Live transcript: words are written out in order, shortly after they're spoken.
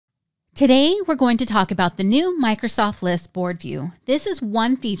Today, we're going to talk about the new Microsoft List board view. This is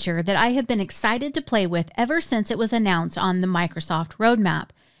one feature that I have been excited to play with ever since it was announced on the Microsoft roadmap.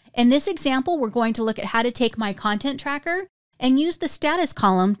 In this example, we're going to look at how to take my content tracker and use the status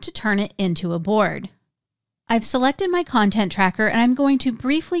column to turn it into a board. I've selected my content tracker and I'm going to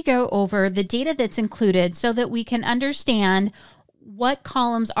briefly go over the data that's included so that we can understand what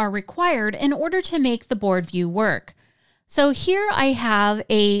columns are required in order to make the board view work. So here I have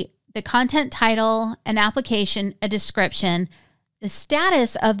the content title, an application, a description, the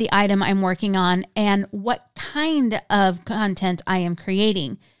status of the item I'm working on, and what kind of content I am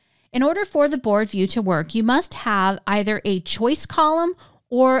creating. In order for the board view to work, you must have either a choice column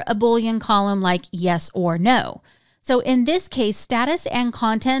or a Boolean column like yes or no. So in this case, status and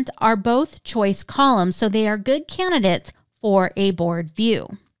content are both choice columns, so they are good candidates for a board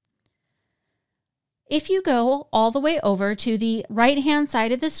view. If you go all the way over to the right-hand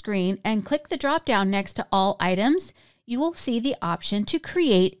side of the screen and click the drop-down next to all items, you will see the option to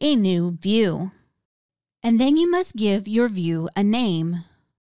create a new view. And then you must give your view a name.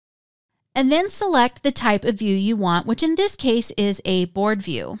 And then select the type of view you want, which in this case is a board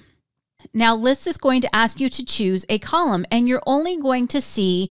view. Now, List is going to ask you to choose a column, and you're only going to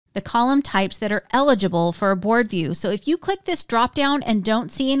see the column types that are eligible for a board view. So if you click this drop-down and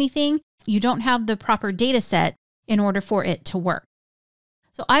don't see anything, you don't have the proper data set in order for it to work.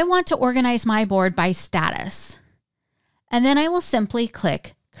 So I want to organize my board by status. And then I will simply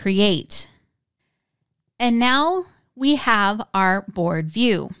click Create. And now we have our board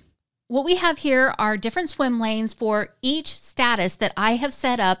view. What we have here are different swim lanes for each status that I have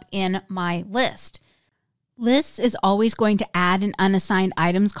set up in my list. Lists is always going to add an unassigned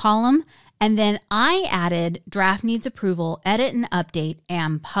items column, and then I added draft needs approval, edit and update,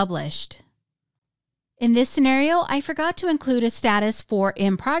 and published. In this scenario, I forgot to include a status for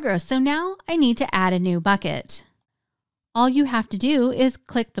in progress, so now I need to add a new bucket. All you have to do is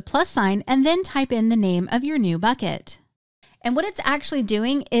click the plus sign and then type in the name of your new bucket. And what it's actually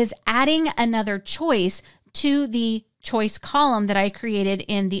doing is adding another choice to the choice column that I created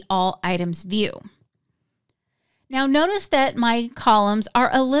in the all items view. Now notice that my columns are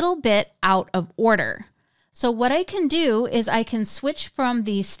a little bit out of order. So what I can do is I can switch from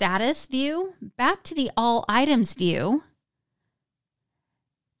the status view back to the all items view,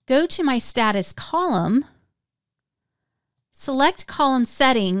 go to my status column, select column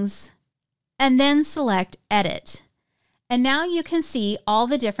settings, and then select edit. And now you can see all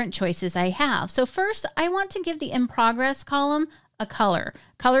the different choices I have. So first, I want to give the in progress column a color.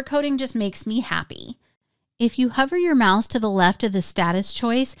 Color coding just makes me happy. If you hover your mouse to the left of the status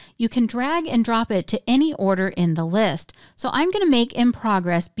choice, you can drag and drop it to any order in the list. So I'm going to make in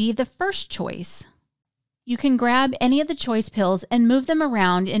progress be the first choice. You can grab any of the choice pills and move them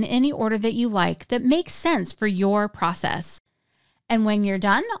around in any order that you like that makes sense for your process. And when you're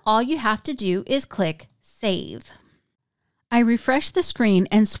done, all you have to do is click Save. I refreshed the screen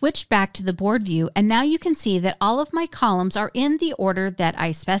and switched back to the board view, and now you can see that all of my columns are in the order that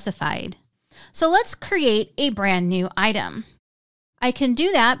I specified. So let's create a brand new item. I can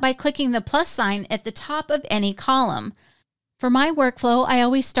do that by clicking the plus sign at the top of any column. For my workflow, I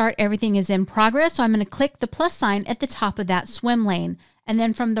always start everything is in progress, so I'm going to click the plus sign at the top of that swim lane. And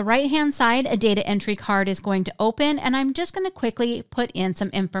then from the right-hand side, a data entry card is going to open, and I'm just going to quickly put in some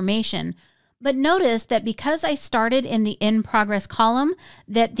information. But notice that because I started in the in progress column,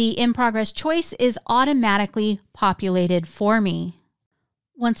 that the in progress choice is automatically populated for me.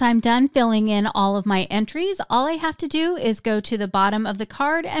 Once I'm done filling in all of my entries, all I have to do is go to the bottom of the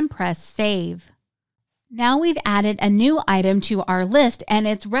card and press Save. Now we've added a new item to our list, and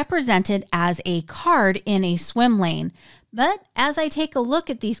it's represented as a card in a swim lane. But as I take a look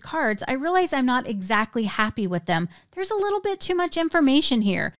at these cards, I realize I'm not exactly happy with them. There's a little bit too much information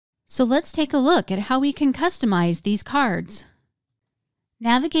here. So let's take a look at how we can customize these cards.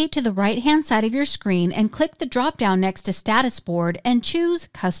 Navigate to the right-hand side of your screen and click the drop-down next to Status Board and choose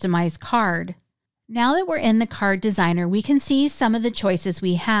Customize Card. Now that we're in the card designer, we can see some of the choices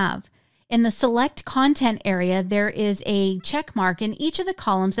we have. In the Select Content area, there is a check mark in each of the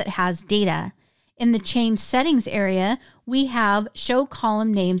columns that has data. In the Change Settings area, we have Show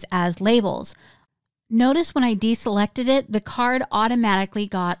Column Names as Labels. Notice when I deselected it, the card automatically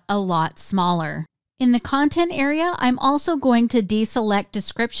got a lot smaller. In the content area, I'm also going to deselect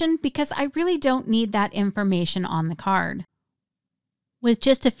description because I really don't need that information on the card. With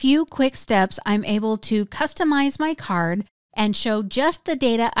just a few quick steps, I'm able to customize my card and show just the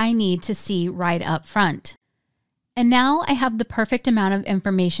data I need to see right up front. And now I have the perfect amount of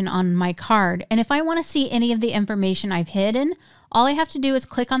information on my card. And if I want to see any of the information I've hidden, All I have to do is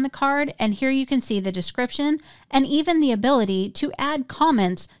click on the card, and here you can see the description and even the ability to add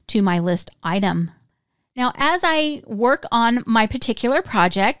comments to my list item. Now, as I work on my particular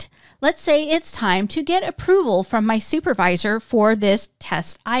project, let's say it's time to get approval from my supervisor for this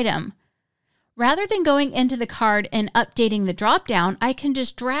test item. Rather than going into the card and updating the dropdown, I can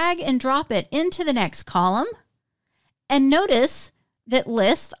just drag and drop it into the next column. And notice that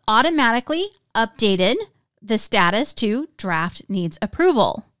lists automatically updated the status to draft needs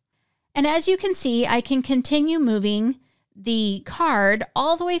approval. And as you can see, I can continue moving the card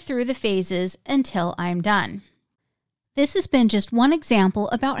all the way through the phases until I'm done. This has been just one example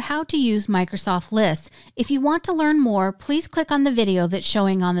about how to use Microsoft Lists. If you want to learn more, please click on the video that's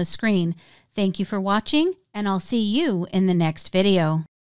showing on the screen. Thank you for watching, and I'll see you in the next video.